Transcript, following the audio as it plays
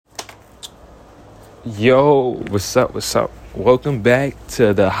Yo, what's up? What's up? Welcome back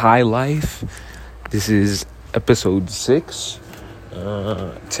to the High Life. This is episode 6.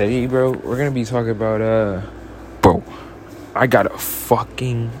 Today, bro, we're gonna be talking about bro, I got a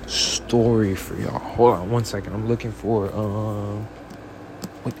fucking story for y'all. Hold on one second. I'm looking for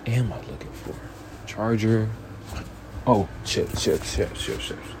what am I looking for? Charger. Oh, chips.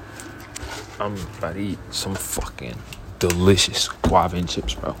 I'm about to eat some fucking delicious guava and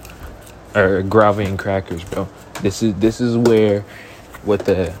chips, bro. Or guava and crackers, bro. This is where what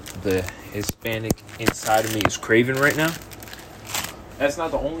the Hispanic inside of me is craving right now. That's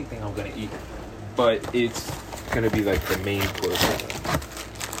not the only thing I'm gonna eat, but it's gonna be like the main portion.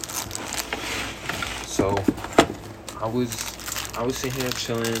 So I was sitting here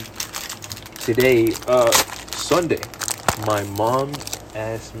chilling today, Sunday. My mom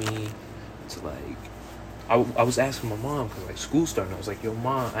asked me to I was asking my mom because like school starting. I was like, "Yo,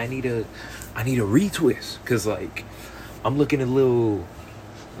 mom, I need a retwist because like I'm looking a little,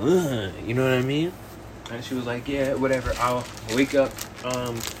 you know what I mean?" And she was like, "Yeah, whatever. I'll wake up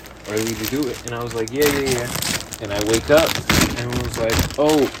early to do it." And I was like, "Yeah." And I wake up and was like,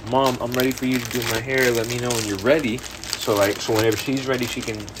 "Oh, mom, I'm ready for you to do my hair. Let me know when you're ready." So whenever she's ready, she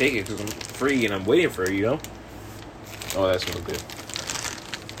can take it because I'm free and I'm waiting for her. You know? Oh, that's no good.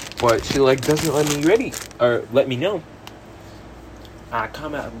 But she doesn't let me ready or let me know. I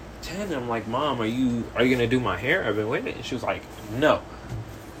come at 10 and I'm like, "Mom, are you gonna do my hair? I've been waiting." And she was like, "No.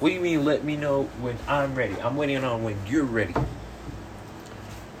 What do you mean let me know when I'm ready? I'm waiting on when you're ready."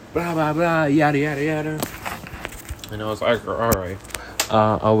 Blah blah blah, yada yada yada. And I was like, "All right,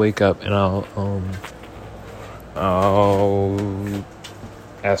 I'll wake up and I'll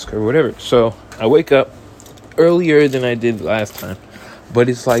ask her whatever." So I wake up earlier than I did last time. But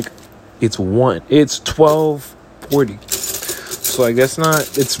it's 12:40. So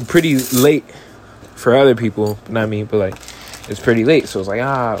it's pretty late for other people, not me, but like it's pretty late. So it's like,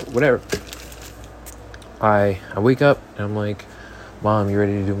 whatever. I wake up and I'm like, "Mom, you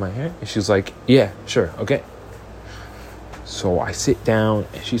ready to do my hair?" And she's like, "Yeah, sure, okay." So I sit down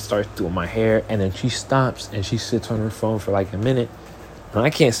and she starts doing my hair, and then she stops and she sits on her phone for like a minute. And I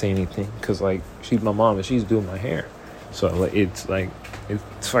can't say anything because like she's my mom and she's doing my hair. So it's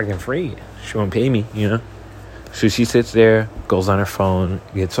fucking free. She won't pay me, you know? So she sits there, goes on her phone,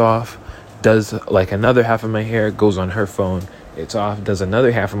 gets off, does like another half of my hair, goes on her phone, gets off, does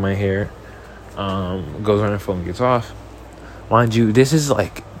another half of my hair, goes on her phone, gets off. Mind you, this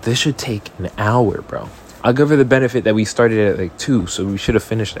should take an hour, bro. I'll give her the benefit that we started at 2, so we should have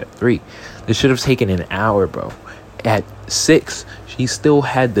finished at 3. This should have taken an hour, bro. At 6, she still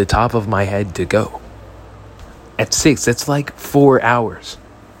had the top of my head to go. At 6, that's 4 hours.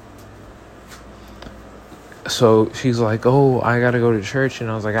 So she's like, "Oh, I gotta go to church."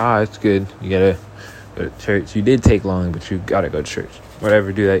 And I was like, "It's good. You gotta go to church. You did take long, but you gotta go to church.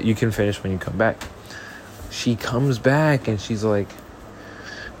 Whatever, do that. You can finish when you come back." She comes back and she's like,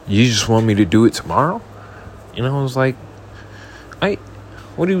 "You just want me to do it tomorrow?" And I was like,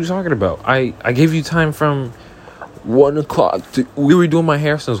 what are you talking about? I gave you time from 1 o'clock. We were doing my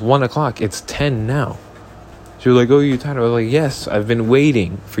hair since 1 o'clock. It's 10 now. She was like, "Oh, you tired?" I was like, "Yes, I've been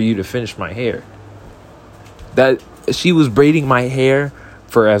waiting for you to finish my hair." That she was braiding my hair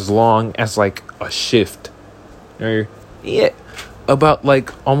for as long as a shift. Or about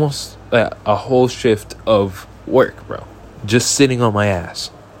almost a whole shift of work, bro. Just sitting on my ass.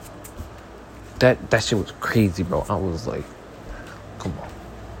 That shit was crazy, bro. I was like, "Come on.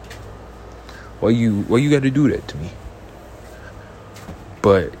 Why you got to do that to me?"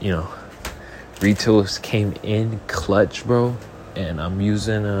 But, retailers came in clutch, bro. And I'm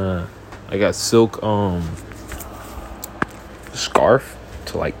using I got silk scarf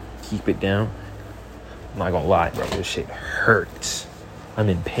to keep it down. I'm not gonna lie, bro. This shit hurts. I'm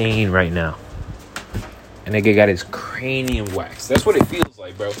in pain right now. And nigga got his cranium waxed. That's what it feels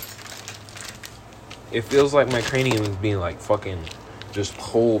like, bro. It feels like my cranium is being fucking just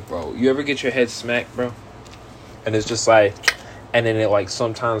pulled, bro. You ever get your head smacked, bro? And it's just and then it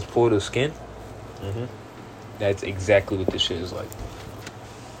sometimes pull the skin. That's exactly what this shit is like.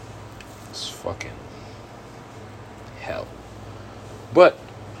 It's fucking hell. But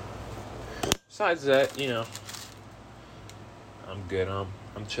besides that, I'm good.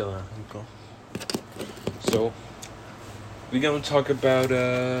 I'm chilling. I'm cool. So we're gonna talk about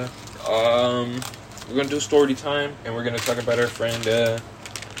we're gonna do story time, and we're gonna talk about our friend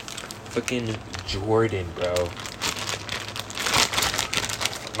fucking Jordan, bro.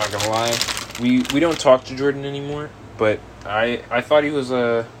 I'm not gonna lie. We don't talk to Jordan anymore, but I thought he was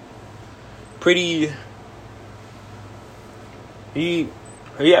a pretty. He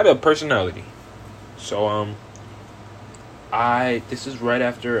had a personality. So this is right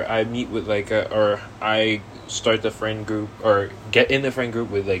after I meet with I start the friend group or get in the friend group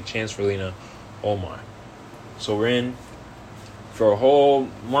with like Chance, Relina, Omar. So we're in for a whole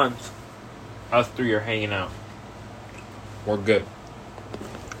month. Us three are hanging out. We're good.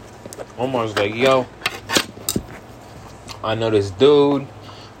 Omar's like, yo, I know this dude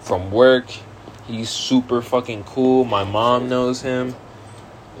from work. He's super fucking cool. My mom knows him.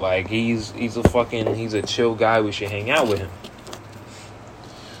 Like, he's a chill guy. We should hang out with him.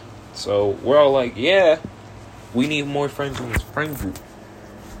 So we're all like, yeah, we need more friends in this friend group.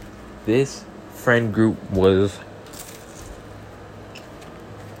 This friend group was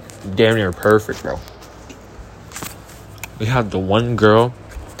damn near perfect, bro. We had the one girl,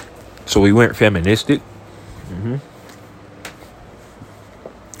 so we went feministic.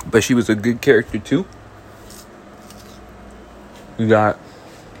 But she was a good character too. We got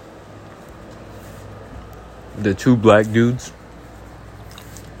the two black dudes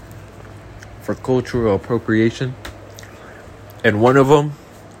for cultural appropriation, and one of them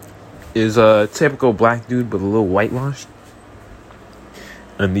is a typical black dude but a little whitewashed,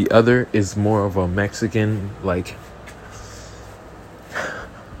 and the other is more of a Mexican, like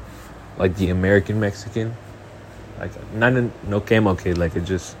the American Mexican, like not a no camo kid, like it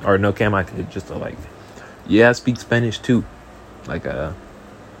just, or no camo kid, just a like, yeah, I speak Spanish too, like a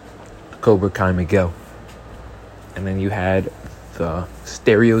Cobra Kai Miguel. And then you had the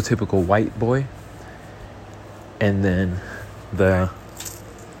stereotypical white boy, and then the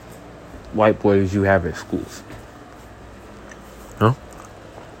white boys you have at schools. Huh?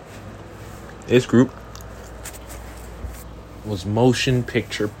 This group was motion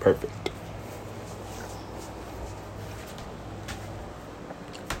picture perfect.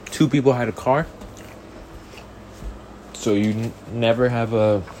 Two people had a car, so you never have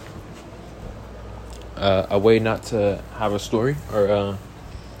a way not to have a story or a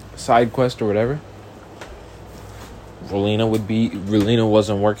side quest or whatever. Relina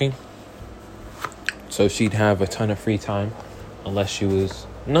wasn't working, so she'd have a ton of free time, unless she was,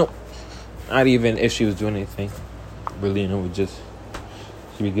 nope, not even if she was doing anything. Relina would just,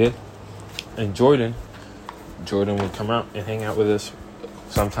 she'd be good. And Jordan would come out and hang out with us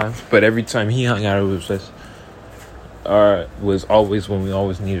sometimes, but every time he hung out with us, was always when we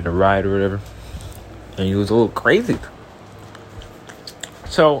always needed a ride or whatever. And he was a little crazy.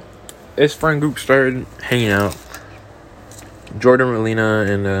 So this friend group started hanging out. Jordan, Relina,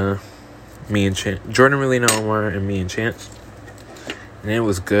 and me and Chance. Jordan, Relina, Omar, and me and Chance. And it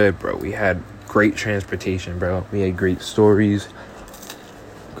was good, bro. We had great transportation, bro. We had great stories,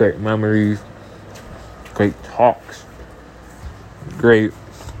 great memories, great talks, great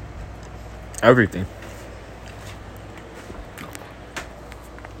everything.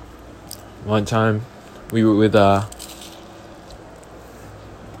 One time we were with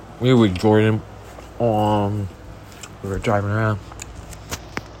Jordan. We were driving around,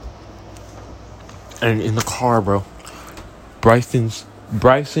 and in the car, bro, Bryson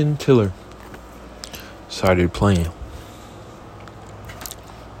Tiller started playing,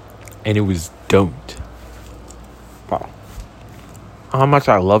 and it was dope. Wow, how much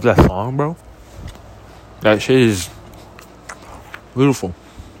I love that song, bro. That shit is beautiful.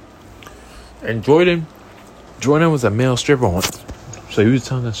 And Jordan was a male stripper once, so he was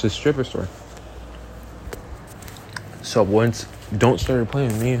telling us his stripper story. So once Don't started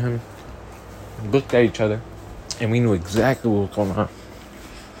playing, me and him looked at each other, and we knew exactly what was going on.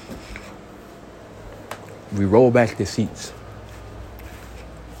 We rolled back the seats,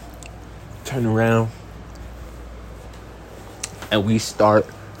 turn around, and we start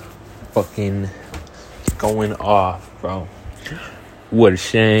fucking going off, bro. What a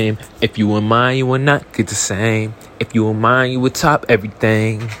shame. If you were mine, you would not get the same. If you were mine, you would top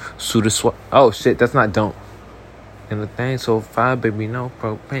everything. Oh shit, that's not Don't. And the thing so fine, baby, no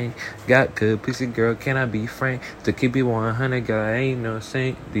propane. Got good pussy, girl, can I be frank? To keep it 100, girl, I ain't no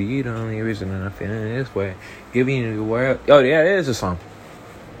saint. Do you the only reason that I'm feeling this way? Giving you the world. Oh yeah, it is a song.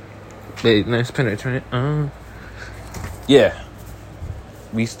 Hey, nice penetrate. Yeah.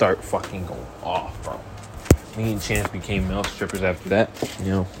 We start fucking going off, bro. Me and Chance became male strippers after that. You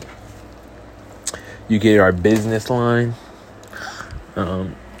know, you get our business line.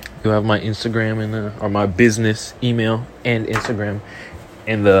 You have my Instagram or my business email and Instagram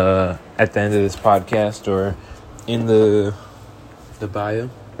at the end of this podcast or in the bio.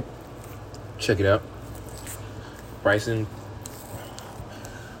 Check it out. Bryson,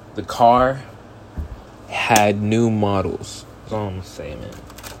 the car had new models. That's all I'm gonna say, man.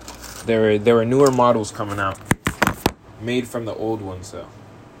 There were newer models coming out, made from the old ones though.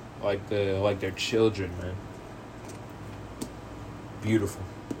 like their children, man. Beautiful.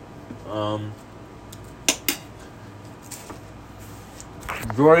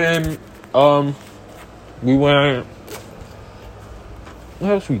 Jordan, we went.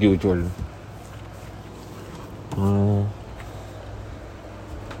 What else we do with Jordan?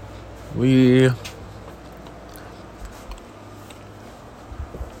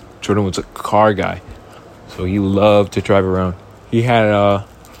 Jordan was a car guy, so he loved to drive around. He had a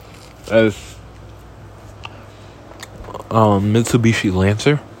Mitsubishi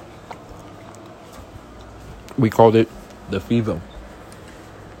Lancer. We called it the Fivo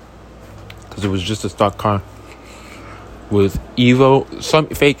because it was just a stock car with some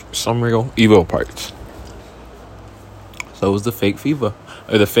fake, some real Evo parts. So it was the fake Fivo,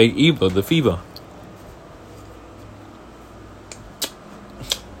 or the fake Evo, the Fivo.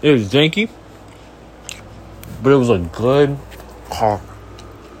 It was janky, but it was a good car.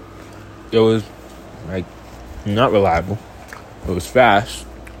 It was like not reliable. It was fast.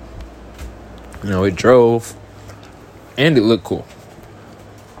 It drove, and it looked cool.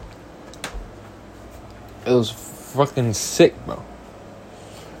 It was fucking sick, bro.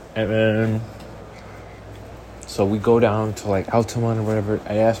 And then, so we go down to like Altamont or whatever.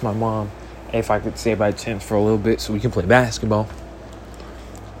 I asked my mom if I could stay by chance for a little bit so we can play basketball.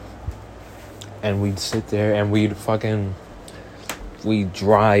 And we'd sit there and we'd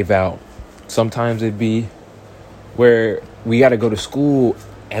drive out. Sometimes it'd be where we got to go to school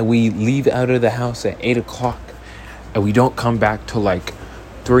and we leave out of the house at 8 o'clock and we don't come back till like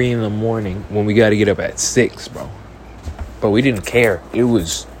 3 in the morning when we got to get up at 6, bro. But we didn't care. It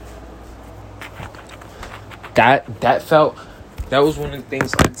was that was one of the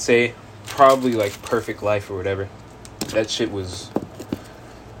things I'd say probably like perfect life or whatever. That shit was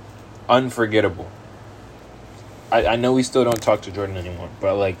unforgettable. I know we still don't talk to Jordan anymore,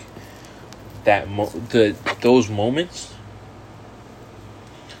 but like those moments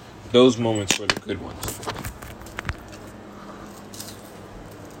were the good ones.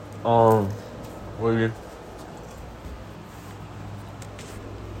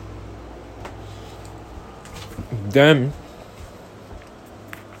 Then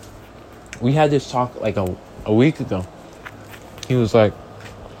we had this talk like a week ago. He was like,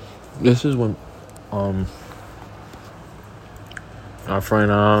 this is when our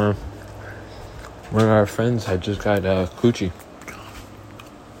friend one of our friends had just got coochie.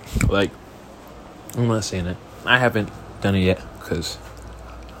 Like, I'm not saying it. I haven't done it yet because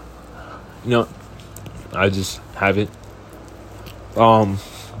I just haven't.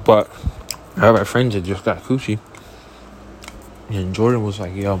 But I have our friends that just got coochie, and Jordan was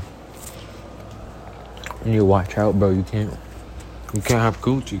like, "Yo, you need to watch out, bro. You can't have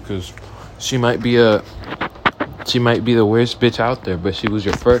coochie because she might be the worst bitch out there, but she was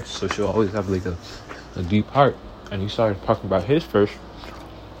your first, so she'll always have like a deep heart." And he started talking about his first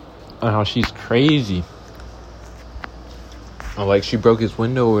and how she's crazy. And like she broke his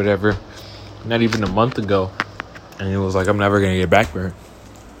window or whatever, not even a month ago, and he was like, "I'm never gonna get back for her."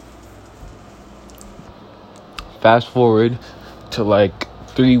 Fast forward to like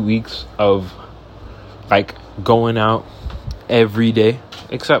 3 weeks of like going out every day,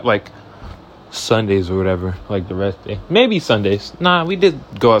 except like Sundays or whatever, like the rest day. Maybe Sundays. Nah, we did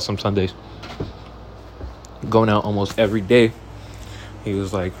go out some Sundays. Going out almost every day. He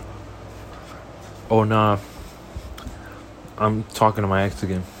was like, "Oh nah, I'm talking to my ex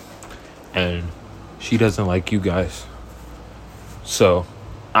again, and she doesn't like you guys, so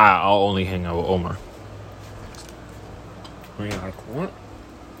I'll only hang out with Omar." And you're like, what?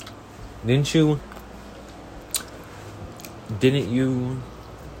 Didn't you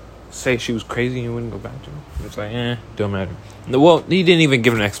say she was crazy and you wouldn't go back to her? It's like, don't matter. Well, he didn't even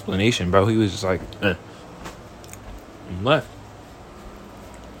give an explanation, bro. He was just like, and left.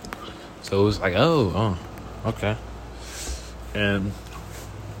 So it was like, oh, okay. And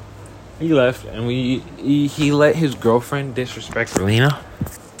he left, and he let his girlfriend disrespect Relina.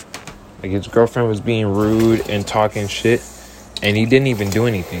 Like, his girlfriend was being rude and talking shit, and he didn't even do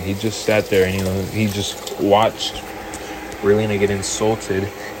anything. He just sat there and he just watched Relina get insulted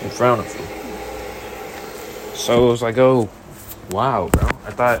in front of him. So it was like, oh, wow, bro.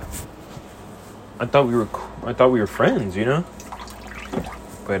 I thought we were friends,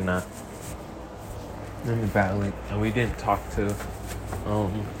 but not. Then we battled, and we didn't talk to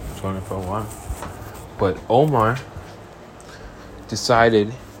Jordan for a while. But Omar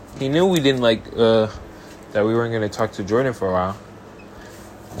decided, he knew we didn't like that we weren't gonna talk to Jordan for a while.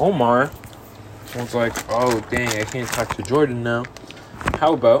 Omar was like, oh dang, I can't talk to Jordan now.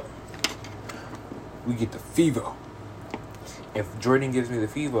 How about we get the Fivo if Jordan gives me the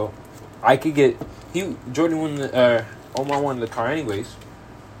FIVO, I could get Jordan won the Omar won the car anyways.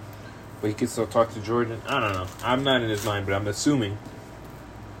 But he could still talk to Jordan. I don't know. I'm not in his mind, but I'm assuming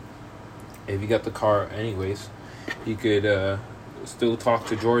if he got the car anyways, he could still talk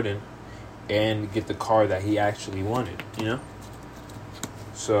to Jordan and get the car that he actually wanted, you know?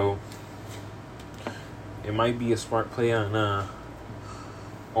 So it might be a smart play on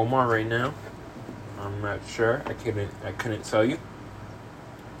Omar right now. I'm not sure. I couldn't tell you.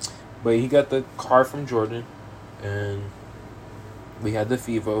 But he got the car from Jordan, and we had the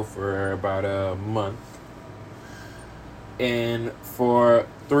FIVO for about a month. And for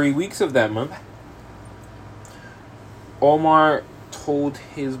 3 weeks of that month, Omar told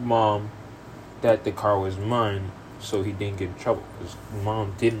his mom that the car was mine, so he didn't get in trouble, because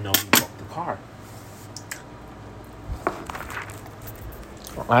mom didn't know he bought the car.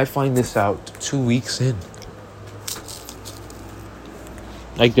 I find this out 2 weeks in.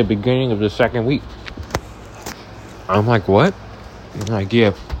 Like the beginning of the second week. I'm like, what? I'm like,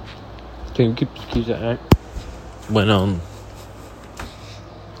 yeah. Can you keep the keys at night? When I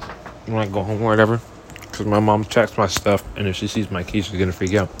go home or whatever. Because my mom checks my stuff, and if she sees my keys, she's gonna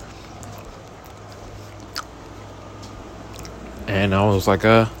freak out. And I was like,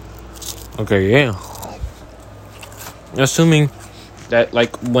 okay, yeah. Assuming that,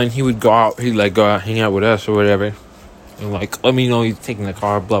 like, when he would go out, he'd, like, go out, hang out with us or whatever. And, like, let me know he's taking the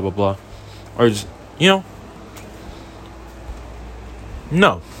car, blah, blah, blah. Or just, you know.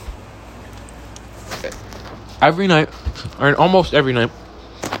 No. Every night, or almost every night,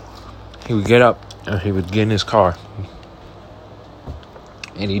 he would get up and he would get in his car.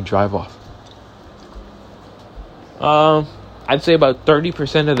 And he'd drive off. I'd say about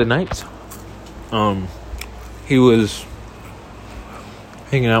 30% of the nights, he was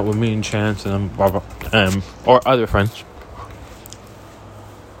hanging out with me and Chance and or other friends.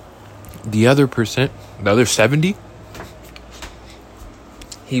 The other percent, the other 70,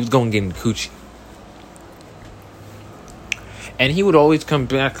 he was going getting coochie. And he would always come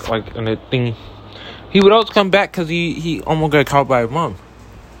back, like, on a thing. He would always come back because he almost got caught by his mom.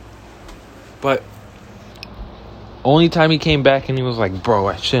 But only time he came back and he was like, bro,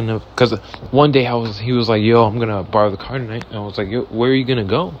 I shouldn't have. Because one day he was like, yo, I'm going to borrow the car tonight. And I was like, yo, where are you going to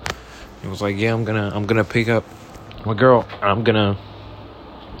go? He was like, yeah, I'm gonna pick up my girl. I'm going to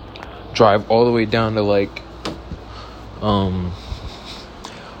drive all the way down to, like,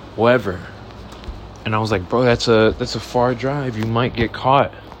 wherever. And I was like, bro, that's a far drive. You might get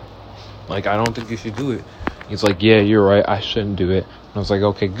caught. Like, I don't think you should do it. He's like, yeah, you're right. I shouldn't do it. And I was like,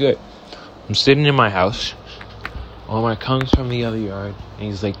 okay, good. I'm sitting in my house. Omar comes from the other yard. And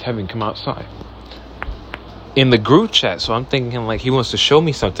he's like, Tevin, come outside. In the group chat. So I'm thinking, like, he wants to show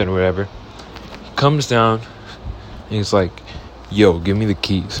me something or whatever. He comes down. And he's like, yo, give me the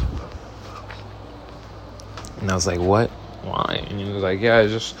keys. And I was like, what? Why? And he was like, yeah,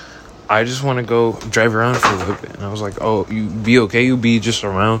 I just want to go drive around for a little bit. And I was like, oh, you be okay? You be just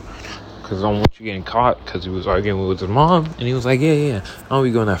around? Because I don't want you getting caught. Because he was arguing with his mom. And he was like, yeah. I don't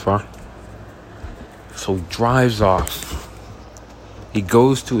be going that far. So he drives off. He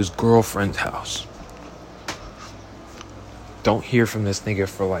goes to his girlfriend's house. Don't hear from this nigga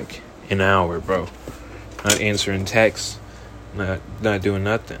for like an hour, bro. Not answering texts. Not doing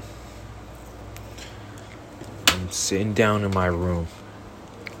nothing. I'm sitting down in my room.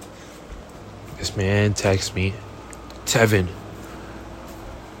 This man texts me, Tevin,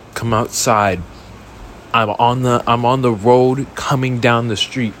 come outside. I'm on the road coming down the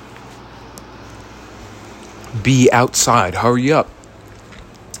street. Be outside. Hurry up.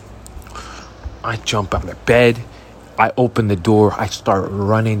 I jump out of bed. I open the door. I start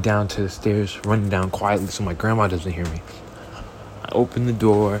running down to the stairs, running down quietly so my grandma doesn't hear me. I open the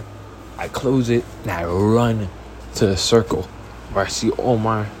door. I close it, and I run to the circle where I see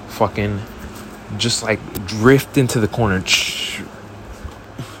Omar fucking just like drift into the corner.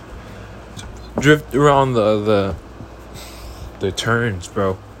 Drift around the turns,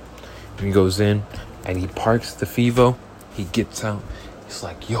 bro. And he goes in and he parks the FIVO. He gets out. He's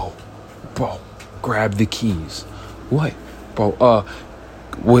like, yo, bro, grab the keys. What? Bro,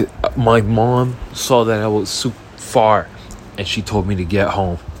 my mom saw that I was super far and she told me to get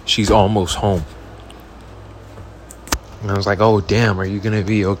home. She's almost home. And I was like, oh, damn, are you going to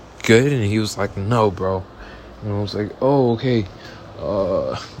be good? And he was like, no, bro. And I was like, oh, okay.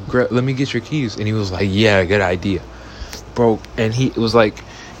 Let me get your keys. And he was like, yeah, good idea. Bro, and he was like,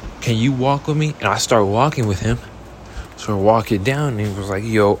 can you walk with me? And I started walking with him. So I walk it down, and he was like,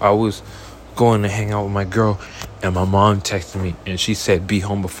 yo, I was going to hang out with my girl, and my mom texted me, and she said, be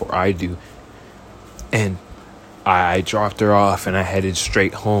home before I do. And I dropped her off and I headed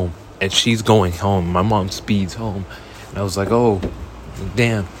straight home. And she's going home. My mom speeds home. And I was like, oh,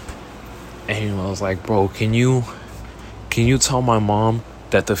 damn. And I was like, bro, can you tell my mom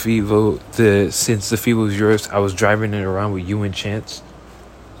that since the Fivo was yours, I was driving it around with you and Chance?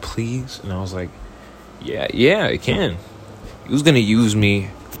 Please? And I was like, yeah, I can. He was going to use me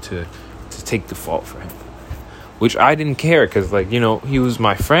to take the fault for him. Which I didn't care because, like, you know, he was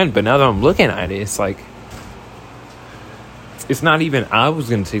my friend. But now that I'm looking at it, it's like, it's not even I was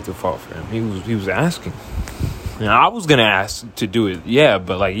going to take the fault for him. He was asking. And I was going to ask to do it, yeah,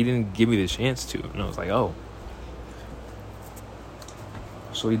 but, like, he didn't give me the chance to. And I was like, oh.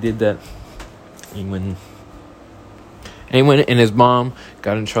 So he did that. He went, and his mom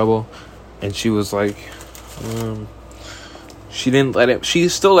got in trouble. And she was like, she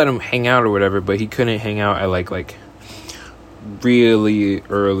still let him hang out or whatever, but he couldn't hang out at like really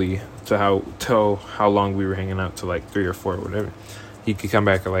early till how long we were hanging out, to like 3 or 4 or whatever. He could come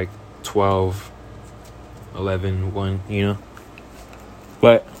back at like 12, 11, 1, you know.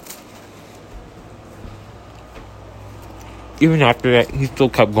 But even after that, he still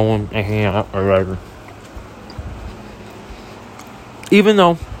kept going and hanging out or whatever. Even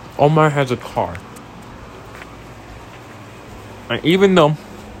though Omar has a car. And even though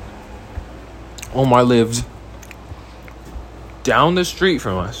Omar lived down the street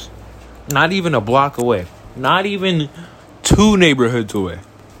from us, not even a block away, not even 2 neighborhoods away,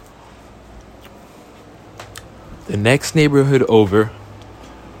 the next neighborhood over,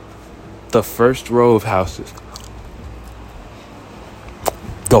 the first row of houses,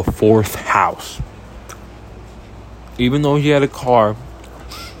 the 4th house, even though he had a car,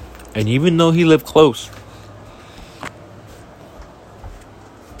 and even though he lived close,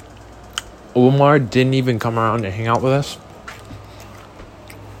 Omar didn't even come around and hang out with us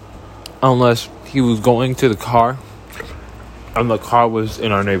unless he was going to the car and the car was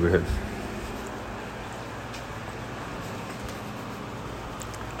in our neighborhood.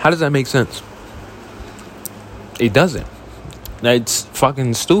 How does that make sense? It doesn't. That's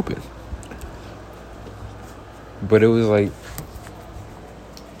fucking stupid. But it was like,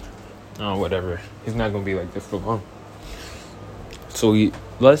 oh, whatever. He's not gonna be like this for long. So he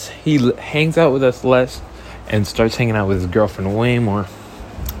hangs out with us less and starts hanging out with his girlfriend way more.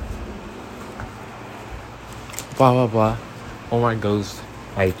 Blah, blah, blah. Omar goes,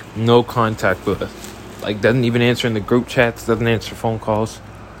 like, no contact with us. Like, doesn't even answer in the group chats, doesn't answer phone calls.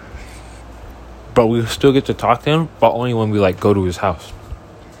 But we still get to talk to him, but only when we, like, go to his house.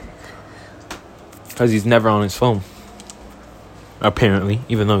 Because he's never on his phone. Apparently,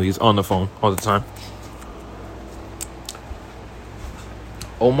 even though he's on the phone all the time.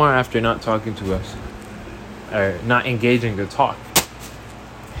 Omar, after not talking to us, or not engaging to talk,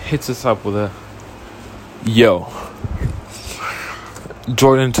 hits us up with a, yo,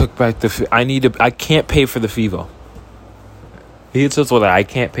 Jordan took back I can't pay for the Fivo. He hits us with I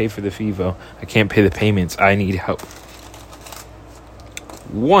can't pay for the Fivo. I can't pay the payments. I need help.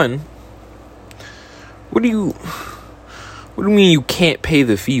 One, what do you mean you can't pay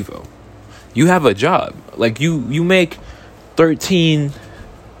the Fivo? You have a job. Like, you make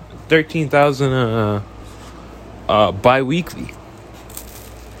 13,000 bi-weekly.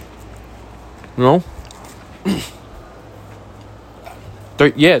 No?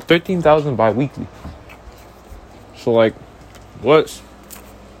 13,000 bi-weekly. So, like, what's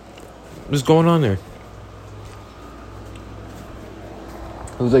going on there?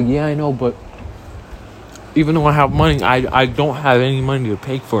 I was like, yeah, I know, but even though I have money, I don't have any money to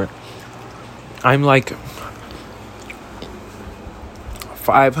pay for it. I'm like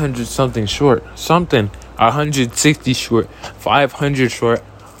 500 something short. 160 short. 500 short.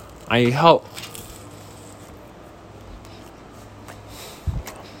 I need help.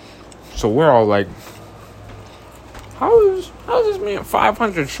 So we're all like, how is this man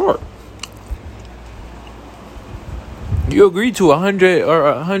 500 short? You agreed to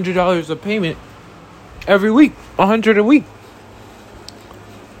 $100 a payment every week. 100 a week.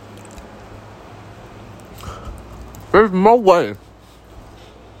 There's no way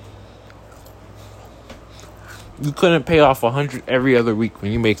you couldn't pay off 100 every other week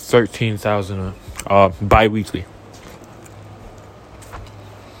when you make 13,000 bi-weekly.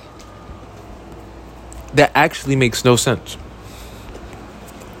 That actually makes no sense.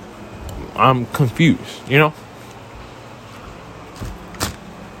 I'm confused, you know?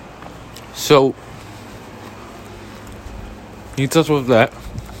 So he tells us with that.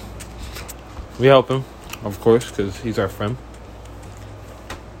 We help him, of course, because he's our friend.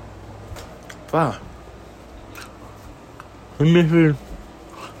 Wow. So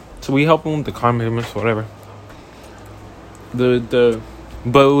we help him with the car payments, whatever. But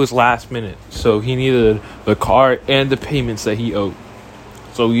it was last minute, so he needed the card and the payments that he owed.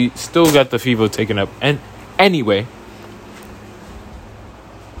 So we still got the FIVO taken up. And anyway,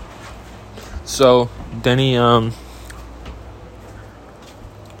 so then he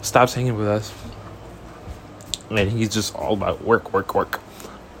stops hanging with us, and he's just all about work, girl,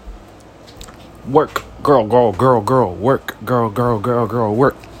 work,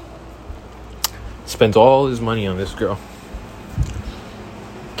 work. Spends all his money on this girl.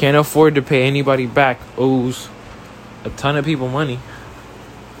 Can't afford to pay anybody back. Owes a ton of people money,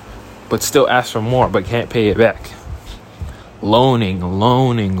 but still asks for more, but can't pay it back. Loaning,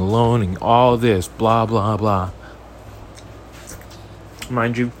 all this, blah, blah, blah.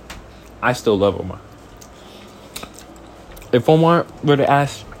 Mind you, I still love Omar. If Omar were to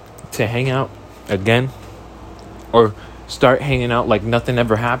ask to hang out again, or start hanging out like nothing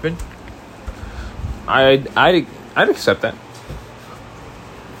ever happened, I'd accept that.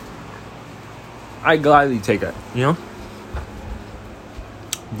 I'd gladly take that, you know?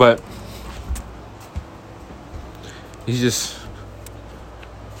 But he's just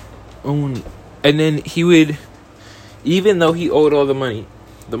and then he would, even though he owed all the money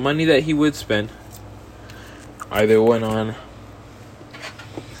that he would spend either went on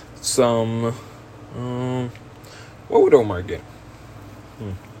some what would Omar get?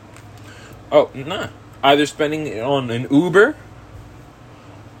 Either spending it on an Uber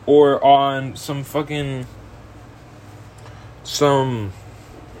or on some fucking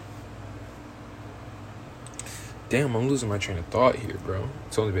damn, I'm losing my train of thought here, bro.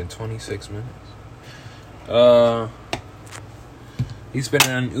 It's only been 26 minutes. He's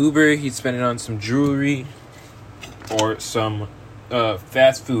spending on Uber, he's spending on some jewelry or some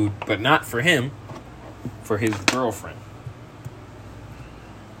fast food, but not for him, for his girlfriend.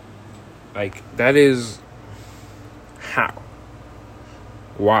 Like, that is how?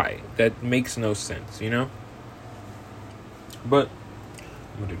 Why? That makes no sense, you know? But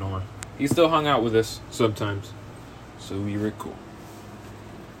I'm gonna do no more. He still hung out with us sometimes, so we were cool.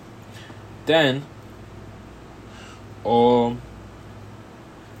 Then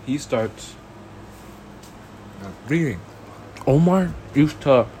he starts reading. Omar used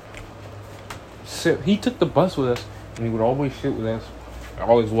to sit. He took the bus with us, and he would always sit with us,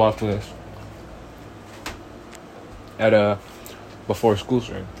 always walk with us at before school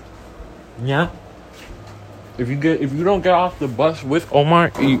started. Yeah. If you don't get off the bus with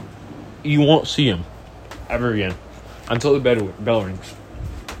Omar, you won't see him ever again until the bell rings.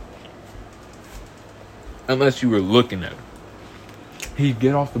 Unless you were looking at him. He'd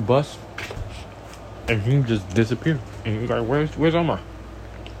get off the bus and he'd just disappear. And you're like, where's Omar?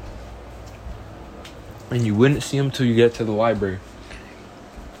 And you wouldn't see him till you get to the library,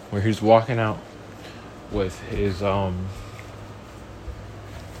 where he's walking out with his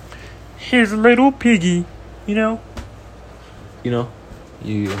little piggy, you know.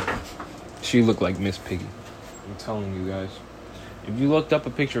 She looked like Miss Piggy. I'm telling you guys, if you looked up a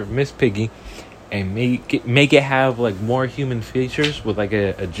picture of Miss Piggy and make it have like more human features with like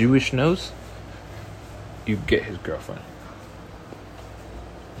a Jewish nose, you get his girlfriend.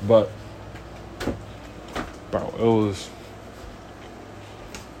 But bro,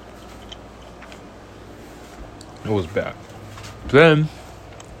 it was bad. Then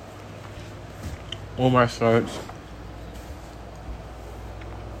Omar starts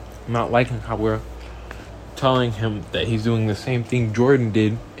not liking how we're telling him that he's doing the same thing Jordan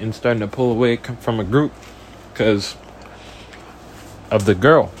did and starting to pull away from a group because of the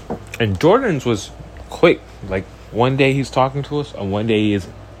girl. And Jordan's was quick. Like, one day he's talking to us and one day he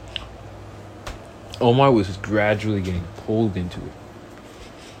isn't. Omar was just gradually getting pulled into it.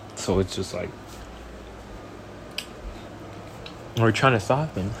 So it's just like, we're trying to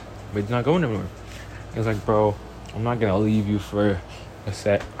stop him, but he's not going anywhere. It's like, bro, I'm not gonna leave you for a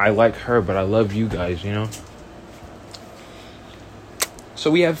sec. I like her, but I love you guys, you know?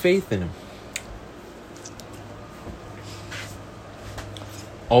 So we have faith in him.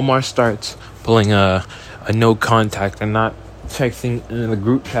 Omar starts pulling a no contact and not texting in the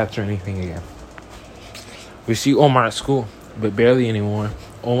group chats or anything again. We see Omar at school, but barely anymore.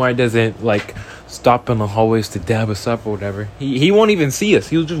 Omar doesn't like stop in the hallways to dab us up or whatever. He won't even see us.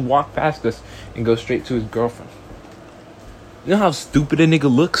 He'll just walk past us and go straight to his girlfriend. You know how stupid a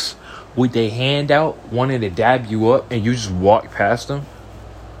nigga looks with their hand out wanting to dab you up and you just walk past them?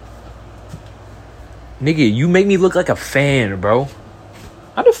 Nigga, you make me look like a fan, bro.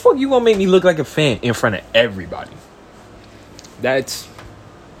 How the fuck you gonna make me look like a fan in front of everybody? That's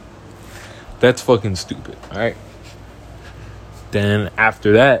fucking stupid, alright? Then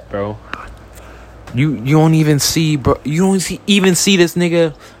after that, bro, You don't even see, bro. You don't even see this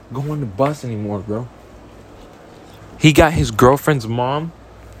nigga go on the bus anymore, bro. He got his girlfriend's mom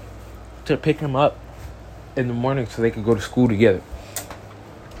to pick him up in the morning so they could go to school together.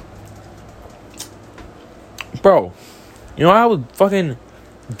 Bro, you know how fucking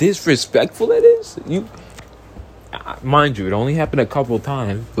disrespectful that is? Mind you, it only happened a couple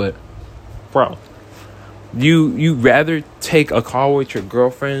times, but bro, you rather take a car with your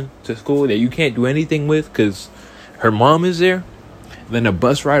girlfriend to school that you can't do anything with because her mom is there than a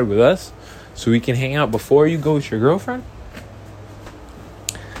bus ride with us so we can hang out before you go with your girlfriend?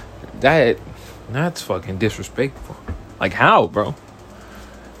 That's fucking disrespectful. Like, how, bro?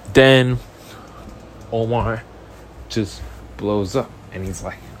 Then Omar just blows up and he's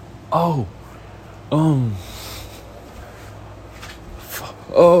like, oh,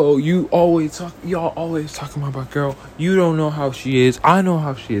 y'all always talking about my girl. You don't know how she is. I know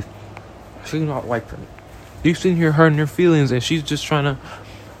how she is. She's not like that. You sitting here hurting her feelings and she's just trying to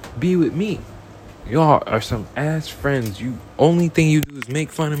be with me. Y'all are some ass friends. You only thing you do is make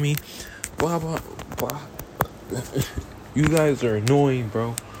fun of me. Blah blah blah. You guys are annoying,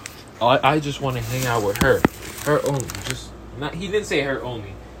 bro. I just want to hang out with her. Her only. He didn't say her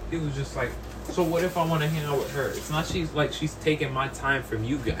only. He was just like, so what if I want to hang out with her? It's not she's taking my time from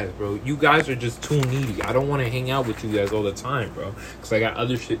you guys, bro. You guys are just too needy. I don't want to hang out with you guys all the time, bro. Because I got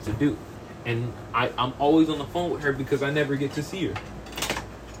other shit to do. And I'm always on the phone with her because I never get to see her.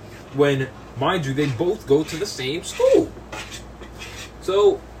 When, mind you, they both go to the same school.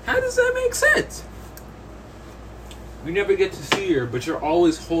 So, how does that make sense? You never get to see her, but you're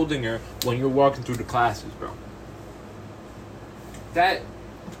always holding her when you're walking through the classes, bro. That's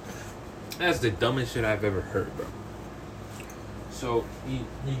the dumbest shit I've ever heard, bro. So he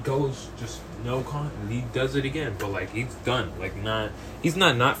goes just no contact. He does it again, but like he's done. Like he's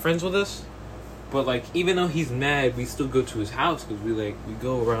not friends with us. But like even though he's mad, we still go to his house because we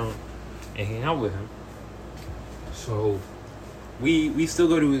go around and hang out with him. So we still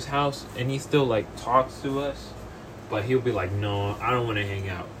go to his house and he still like talks to us, but he'll be like, no, I don't want to hang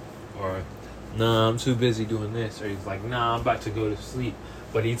out, or nah, I'm too busy doing this, or he's like, nah, I'm about to go to sleep.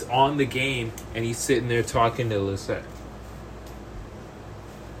 But he's on the game and he's sitting there talking to Lisette.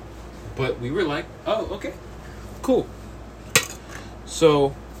 But we were like, oh, okay, cool.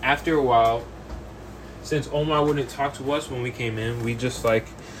 So after a while, since Omar wouldn't talk to us when we came in, we just like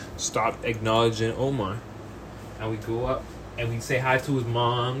stopped acknowledging Omar. And we go up and we say hi to his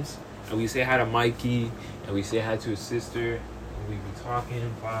moms, and we say hi to Mikey, and we say hi to his sister, and we be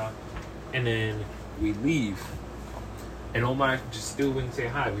talking, blah, and then we leave. And Omar just still wouldn't say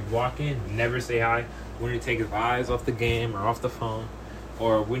hi. We'd walk in, never say hi, wouldn't take his eyes off the game or off the phone,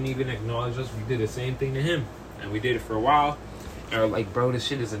 or wouldn't even acknowledge us. We did the same thing to him, and we did it for a while. And we're like, bro, this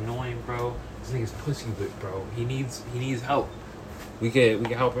shit is annoying, bro. This nigga's pussy whip, bro. He needs help. We could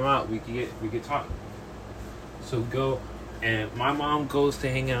help him out. We could talk. So we go, and my mom goes to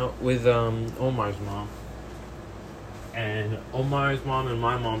hang out with Omar's mom, and Omar's mom and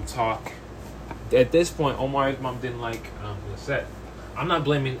my mom talk. At this point, Omar's mom didn't like Lisette. I'm not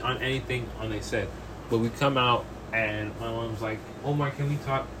blaming on anything on they said, but we come out and my mom's like, Omar, can we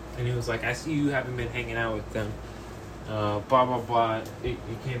talk? And he was like, I see you haven't been hanging out with them. Blah blah blah. It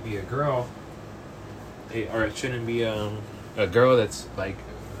can't be a girl, or it shouldn't be a girl that's like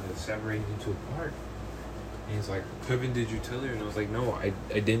separated into a part. And he's like, Kevin, did you tell her? And I was like, no, I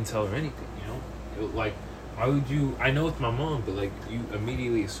didn't tell her anything. Like, why would you? I know it's my mom, but like you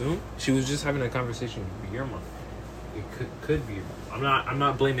immediately assume she was just having a conversation with your mom. It could be your mom. I'm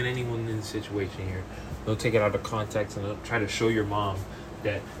not blaming anyone in this situation here. Don't take it out of context and don't try to show your mom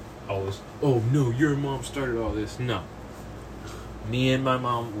that oh no, your mom started all this. No, me and my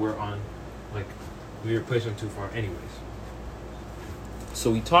mom were on, like, we were pushing too far anyways. So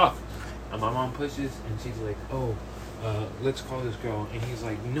we talk, and my mom pushes, and she's like, let's call this girl, and he's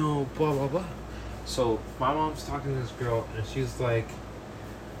like, no, blah blah blah. So my mom's talking to this girl, and she's like,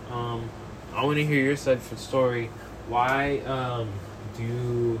 I want to hear your side of the story. Why do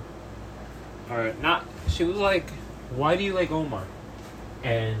you, or not? She was like, why do you like Omar?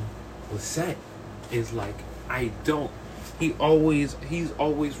 And Lisette is like, I don't. He's always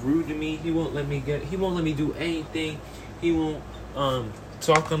rude to me. He won't let me do anything. He won't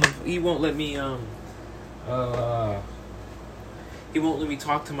talk on the. He won't let me He won't let me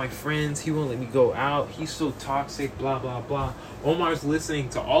talk to my friends. He won't let me go out. He's so toxic, blah, blah, blah. Omar's listening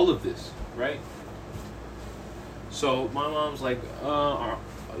to all of this, right? So my mom's like,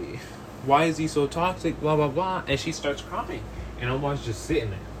 why is he so toxic, blah, blah, blah. And she starts crying. And Omar's just sitting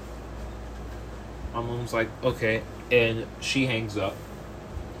there. My mom's like, okay. And she hangs up.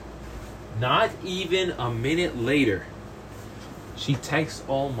 Not even a minute later, she texts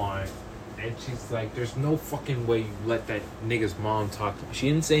Omar, and she's like, "There's no fucking way you let that nigga's mom talk to me." She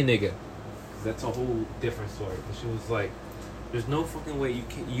didn't say nigga, 'cause that's a whole different story. But she was like, "There's no fucking way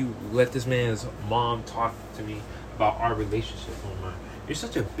you let this man's mom talk to me about our relationship, Omar. You're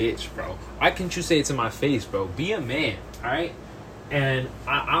such a bitch, bro. Why can't you say it to my face, bro? Be a man, all right? And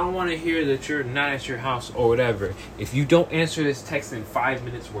I don't want to hear that you're not at your house or whatever. If you don't answer this text in 5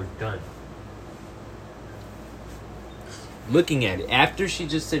 minutes, we're done." Looking at it, after she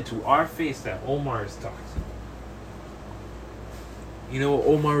just said to our face that Omar is toxic, you know what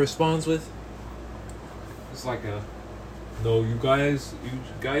Omar responds with? It's like a, "No, you guys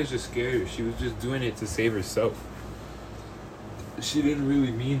just scared her. She was just doing it to save herself. She didn't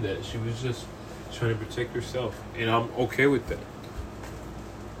really mean that. She was just trying to protect herself, and I'm okay with that."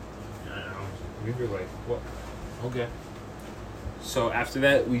 We were like, "What? Okay." So after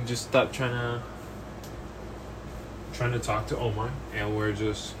that, we just stopped trying to talk to Omar, and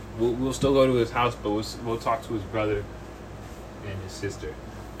we'll still go to his house, but we'll talk to his brother and his sister,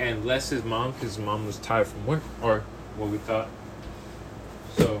 and less his mom, because his mom was tired from work, or what we thought.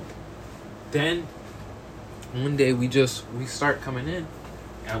 So then one day we start coming in,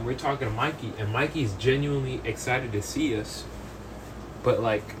 and we're talking to Mikey, and Mikey's genuinely excited to see us, but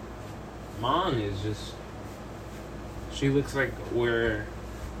like Mom is just, she looks like we're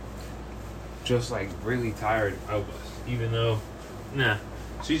just like really tired of us, even though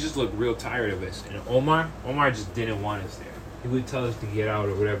she just looked real tired of us. And Omar just didn't want us there. He would tell us to get out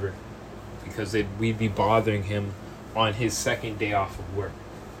or whatever, because we'd be bothering him on his second day off of work.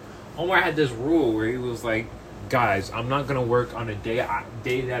 Omar had this rule where he was like, "Guys, I'm not gonna work on a day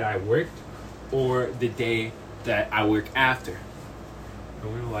that I worked, or the day that I work after."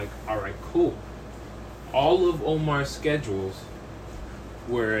 And we were like, "All right, cool." All of Omar's schedules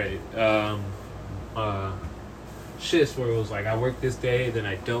were shifts where it was like, I work this day, then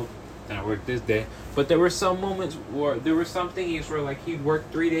I don't, then I work this day. But there were some moments where there were some things where like he'd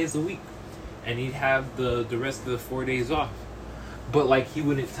work 3 days a week, and he'd have the rest of the 4 days off. But like he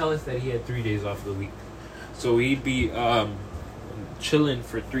wouldn't tell us that he had 3 days off of the week. So he'd be chilling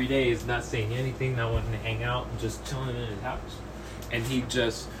for 3 days, not saying anything, not wanting to hang out, just chilling in his house. And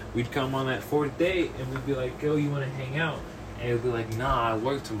we'd come on that 4th day, and we'd be like, "Yo, you want to hang out?" And he'd be like, "Nah, I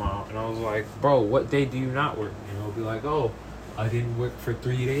work tomorrow." And I was like, "Bro, what day do you not work?" And he'll be like, "Oh, I didn't work for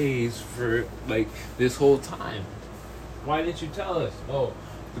 3 days for like this whole time." "Why didn't you tell us?" "Oh,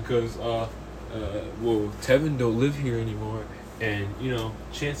 because Tevin don't live here anymore, and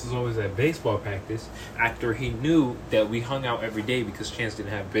Chance is always at baseball practice." After he knew that we hung out every day because Chance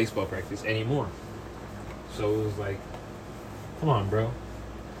didn't have baseball practice anymore. So it was like, come on, bro.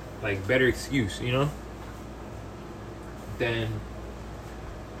 Like, better excuse, Then,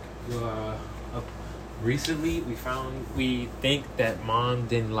 recently we think that Mom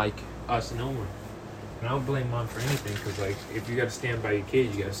didn't like us no more. And I don't blame Mom for anything, because, like, if you gotta stand by your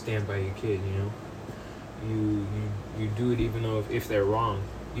kid, you gotta stand by your kid, You do it even though if they're wrong,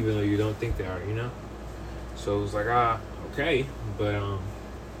 even though you don't think they are, So it was like, okay, but,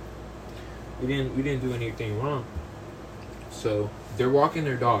 we didn't do anything wrong. So they're walking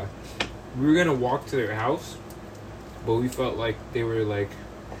their dog. We were gonna walk to their house, but we felt like they were like,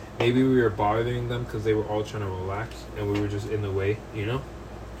 maybe we were bothering them because they were all trying to relax and we were just in the way,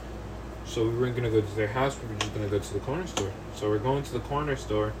 So we weren't gonna go to their house. We were just gonna go to the corner store. So we're going to the corner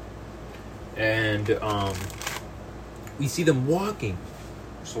store, and we see them walking.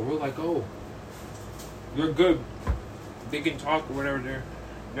 So we're like, "Oh, they're good. They can talk or whatever.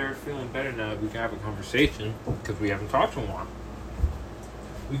 They're feeling better now. We can have a conversation because we haven't talked to them in a while."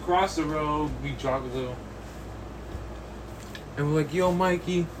 We cross the road. We jog a little, and we're like, "Yo,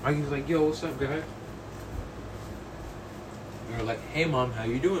 Mikey." Mikey's like, "Yo, what's up, guys?" And we're like, "Hey, Mom, how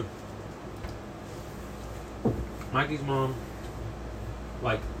you doing?" Mikey's mom,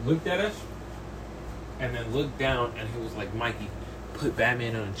 like, looked at us, and then looked down, and he was like, "Mikey, put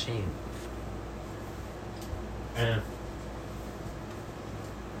Batman on a chain." And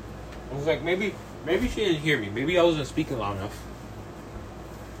I was like, maybe she didn't hear me. Maybe I wasn't speaking loud enough.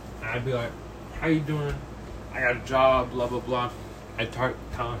 And I'd be like, "How you doing? I got a job, blah, blah, blah." I'd start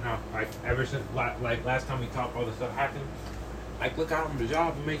telling her, like, ever since, like, last time we talked, all this stuff happened. Like, look out on the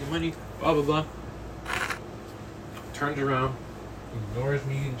job, I'm making money, blah, blah, blah. Turns around, ignores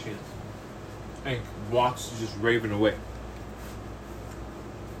me and Chance, and walks just raving away.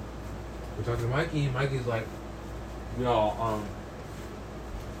 We're talking to Mikey, and Mikey's like, "Yo,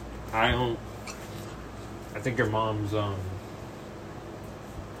 I think your mom's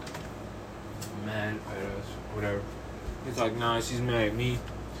mad at us, whatever." He's like, "Nah, she's mad at me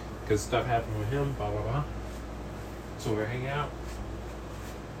because stuff happened with him, blah, blah, blah. So we're hanging out.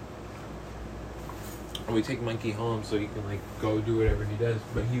 And we take Mikey home so he can, like, go do whatever he does.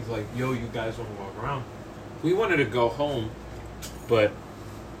 But he's like, yo, you guys want to walk around? We wanted to go home, but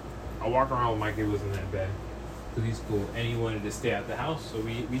a walk around with Mikey wasn't that bad. Because he's cool. And he wanted to stay at the house, so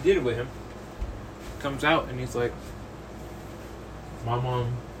we did it with him. Comes out, and he's like, my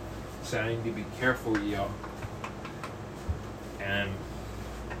mom said I need to be careful with y'all. And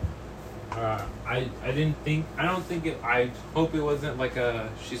I hope it wasn't like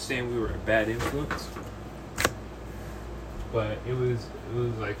she's saying we were a bad influence. But it was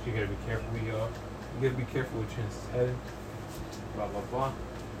like, you gotta be careful with y'all. You gotta be careful with Chance's head. Blah, blah, blah.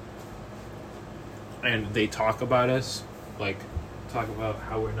 And they talk about us, like, talk about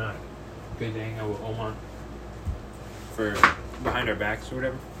how we're not good to hang out with Omar for behind our backs or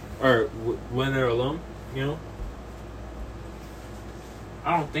whatever. Or when they're alone, you know?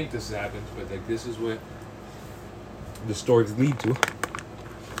 I don't think this happens, but, like, this is what the stories lead to.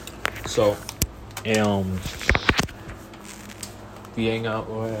 So, we hang out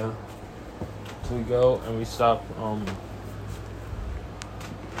till we go, and we stop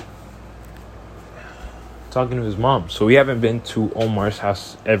talking to his mom. So we haven't been to Omar's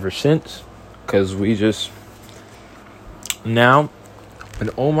house ever since, because we just now,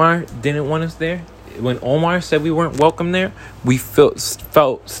 when Omar didn't want us there, when Omar said we weren't welcome there, we felt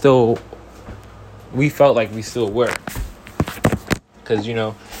like we still were, because, you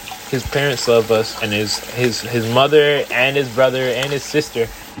know, his parents love us, and his mother and his brother and his sister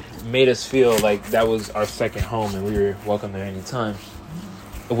made us feel like that was our second home and we were welcome there anytime.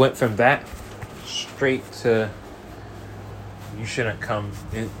 It went from that straight to you shouldn't come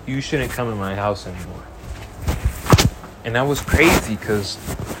in my house anymore. And that was crazy, because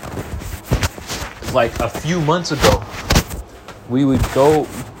like a few months ago we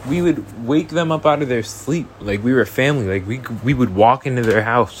would wake them up out of their sleep like we were family. Like we would walk into their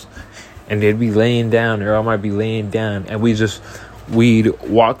house and they'd be laying down, or I might be laying down, and we'd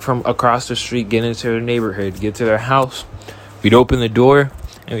walk from across the street, get into their neighborhood, get to their house. We'd open the door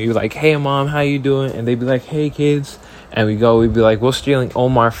and we'd be like, hey mom, how you doing? And they'd be like, hey kids. And we'd be like, we're stealing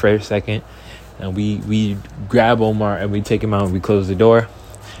Omar for a second. And we grab Omar and we take him out and we close the door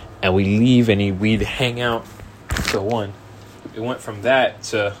and we leave, and we'd hang out till 1. It went from that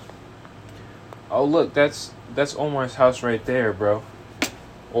to, oh look, that's Omar's house right there, bro.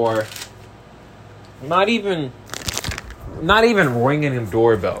 Or not even ringing a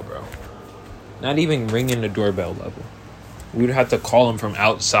doorbell, bro. Not even ringing the doorbell level. We'd have to call him from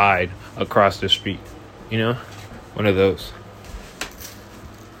outside across the street. You know? One of those.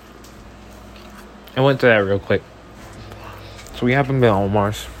 I went to that real quick. So we haven't been on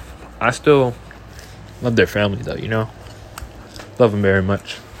Omar's. I still love their family, though, you know? Love them very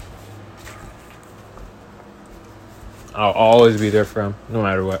much. I'll always be there for them, no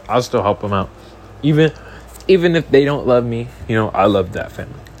matter what. I'll still help them out. Even if they don't love me, you know, I love that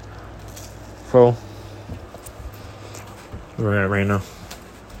family. So, we're at right now.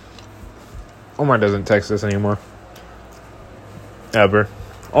 Omar doesn't text us anymore. Ever.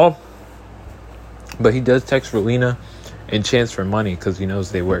 Oh. But he does text Relina and Chance for money because he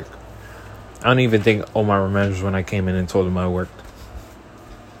knows they work. I don't even think Omar remembers when I came in and told him I worked.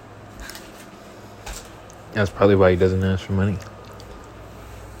 That's probably why he doesn't ask for money.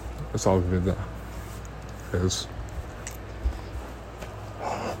 It's all good though. Because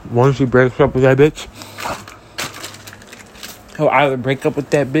once he breaks up with that bitch, he'll either break up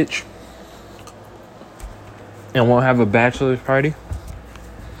with that bitch and won't have a bachelor's party,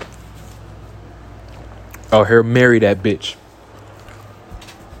 or he'll marry that bitch.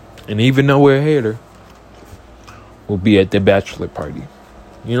 And even though we're a hater, we'll be at the bachelor party.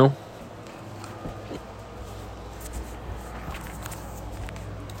 You know?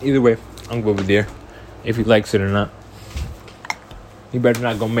 Either way, I'm going to be there. If he likes it or not. He better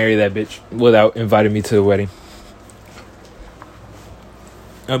not go marry that bitch without inviting me to the wedding.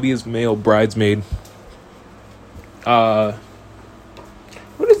 I'll be his male bridesmaid. What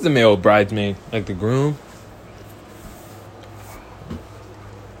is the male bridesmaid? Like the groom?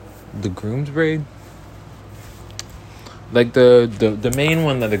 The groom's braid? Like the main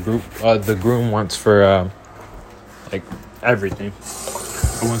one that the groom wants for like everything.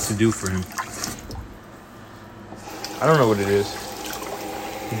 He wants to do for him. I don't know what it is.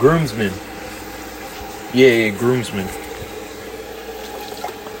 Groomsman. Yeah, groomsman.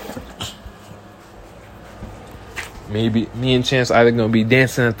 Maybe me and Chance either gonna be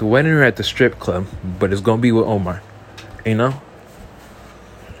dancing at the wedding or at the strip club, but it's gonna be with Omar. You know?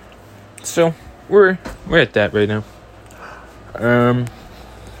 So we're at that right now.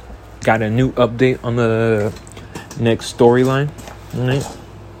 got a new update on the next storyline. Right?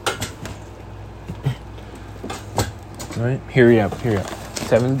 Right? Hurry up.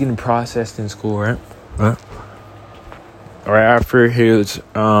 Tevin's getting processed in school, right? Right after his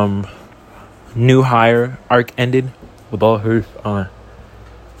new hire arc ended with all her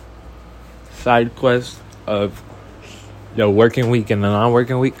side quest of the working week and the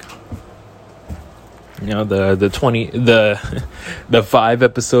non-working week. You know, the 5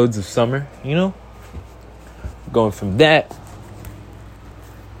 episodes of summer, you know? Going from that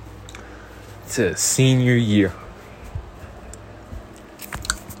to senior year.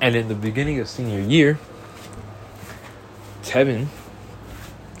 And in the beginning of senior year, Tevin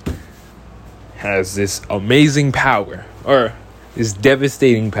has this amazing power, or this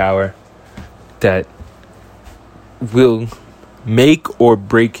devastating power, that will make or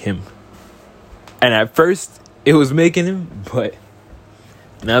break him. And at first, it was making him, but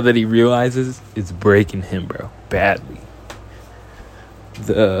now that he realizes, it's breaking him, bro, badly.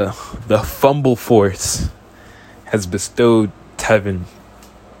 The Fumble Force has bestowed Tevin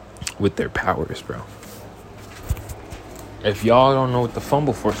with their powers, bro. If y'all don't know what the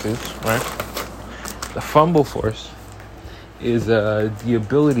Fumble Force is, right? The Fumble Force is the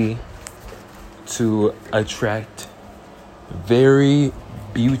ability to attract very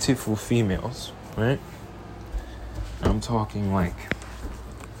beautiful females, right? I'm talking like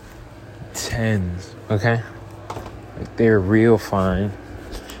 10s, okay? Like, they're real fine,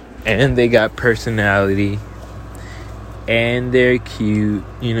 and they got personality, and they're cute,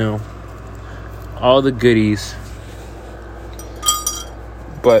 you know, all the goodies.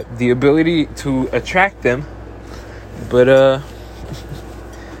 But the ability to attract them, but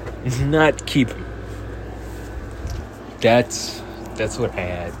not keep them. That's what I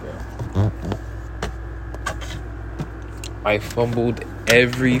had, bro. I fumbled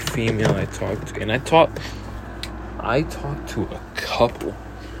every female I talked to, and I talked to a couple.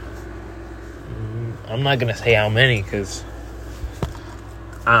 I'm not gonna say how many, because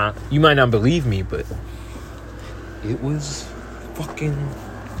you might not believe me, but it was fucking.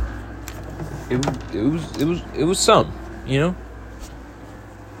 It was some, you know.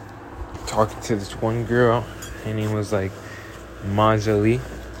 Talking to this one girl, her name was like Majali.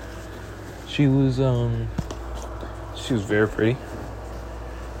 She was very pretty.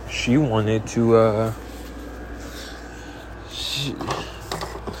 She wanted to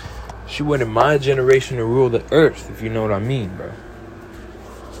she wanted my generation to rule the earth, if you know what I mean, bro.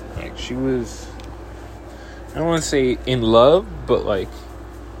 Like, she was, I don't want to say in love, but like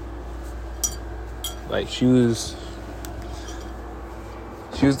she was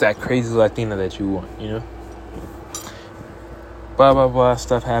that crazy Latina that you want, you know? Blah, blah, blah,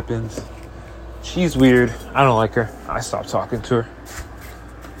 stuff happens. She's weird. I don't like her. I stopped talking to her.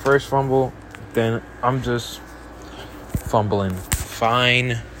 First fumble, then I'm just fumbling.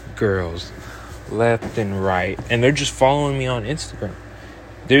 Fine girls, left and right. And they're just following me on Instagram.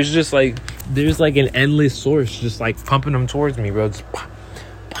 There's like an endless source just like pumping them towards me, bro. Just pop,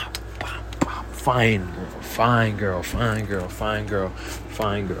 pop, pop, pop. Fine girl.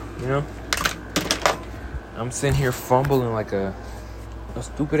 You know? I'm sitting here fumbling like a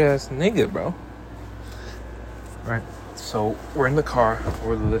stupid ass nigga, bro. Right? So we're in the car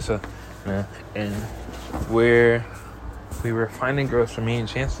with Alyssa, and we were finding girls for me and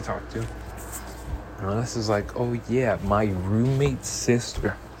Chance to talk to. And Alyssa's like, oh yeah, my roommate's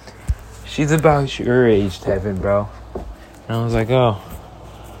sister. She's about your age, Tevin, bro. And I was like, oh,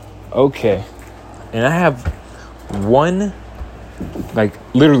 okay. And I have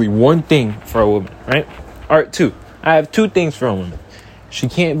literally one thing for a woman, right? Or two. I have two things for a woman. She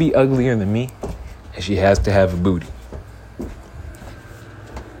can't be uglier than me, and she has to have a booty.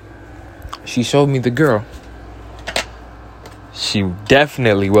 She showed me the girl. She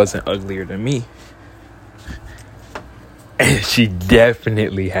definitely wasn't uglier than me. And she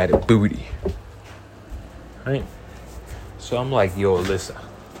definitely had a booty. Right? So I'm like, yo, Alyssa,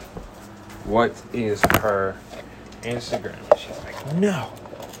 what is her Instagram? And she's like, no.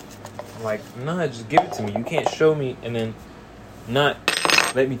 I'm like, nah, just give it to me. You can't show me and then not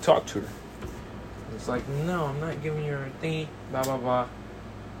let me talk to her. It's like, no, I'm not giving you her thing, blah, blah, blah.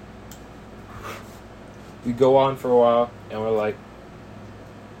 We go on for a while, and we're like,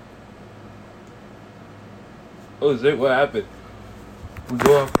 oh, is it? What happened? We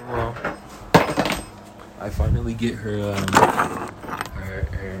go on for a while. I finally get her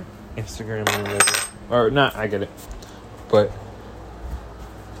Instagram or whatever. Or not, I get it. But,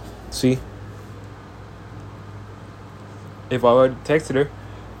 see? If I would have texted her,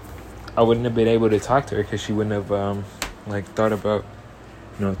 I wouldn't have been able to talk to her because she wouldn't have, thought about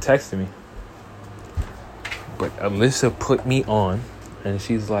texting me. But Alyssa put me on, and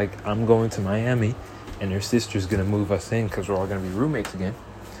she's like, I'm going to Miami, and her sister's going to move us in because we're all going to be roommates again.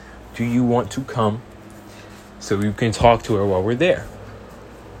 Do you want to come so you can talk to her while we're there?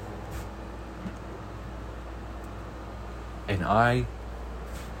 And I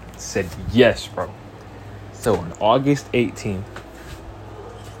said yes, bro. So on August 18th,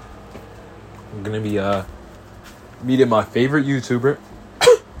 I'm going to be meeting my favorite YouTuber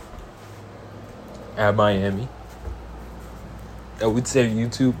at Miami. I would say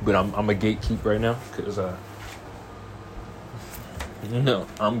YouTube, but I'm a gatekeep right now because no,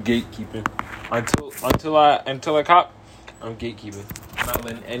 I'm gatekeeping until I cop. I'm gatekeeping. I'm not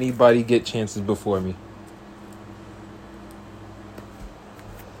letting anybody get chances before me.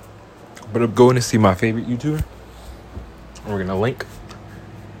 But I'm going to see my favorite YouTuber. We're gonna link.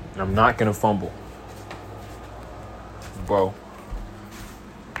 And I'm not gonna fumble. Bro,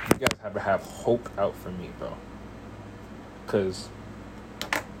 you guys have to have hope out for me, bro. Cause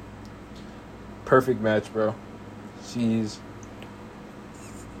perfect match, bro. She's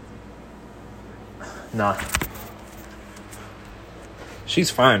she's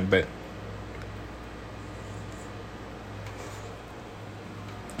fine, but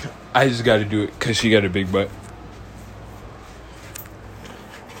I just gotta do it because she got a big butt.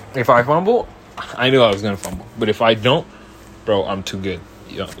 If I fumble, I knew I was gonna fumble. But if I don't, bro, I'm too good.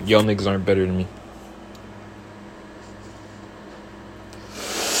 Y'all niggas aren't better than me.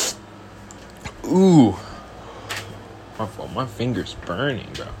 Ooh. My fault. My finger's burning,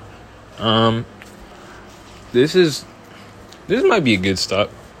 bro. This might be a good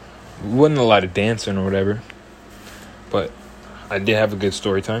stop. Wasn't a lot of dancing or whatever. But I did have a good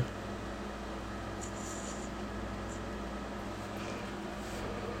story time.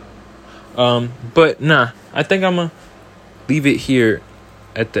 But nah, I think I'm gonna leave it here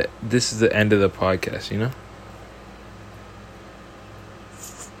this is the end of the podcast, you know?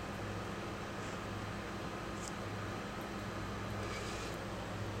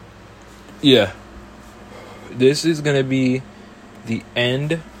 Yeah. This is gonna be the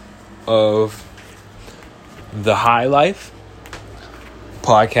end of the High Life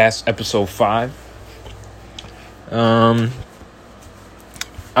podcast, episode 5.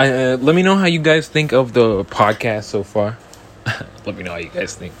 Let me know how you guys think of the podcast so far. Let me know how you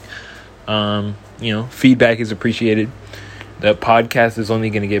guys think. Feedback is appreciated. The podcast is only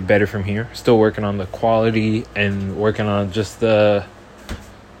going to get better from here. Still working on the quality and working on just the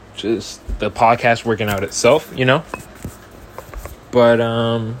podcast working out itself, you know. But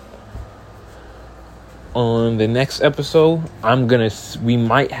on the next episode, we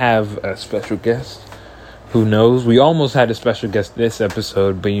might have a special guest. Who knows? We almost had a special guest this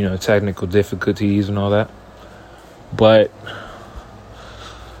episode, but technical difficulties and all that. But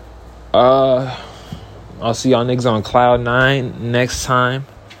I'll see y'all niggas on Cloud 9 next time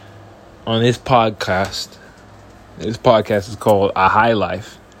on this podcast. This podcast is called A High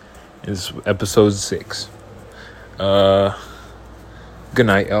Life. It's episode 6. Good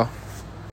night, y'all.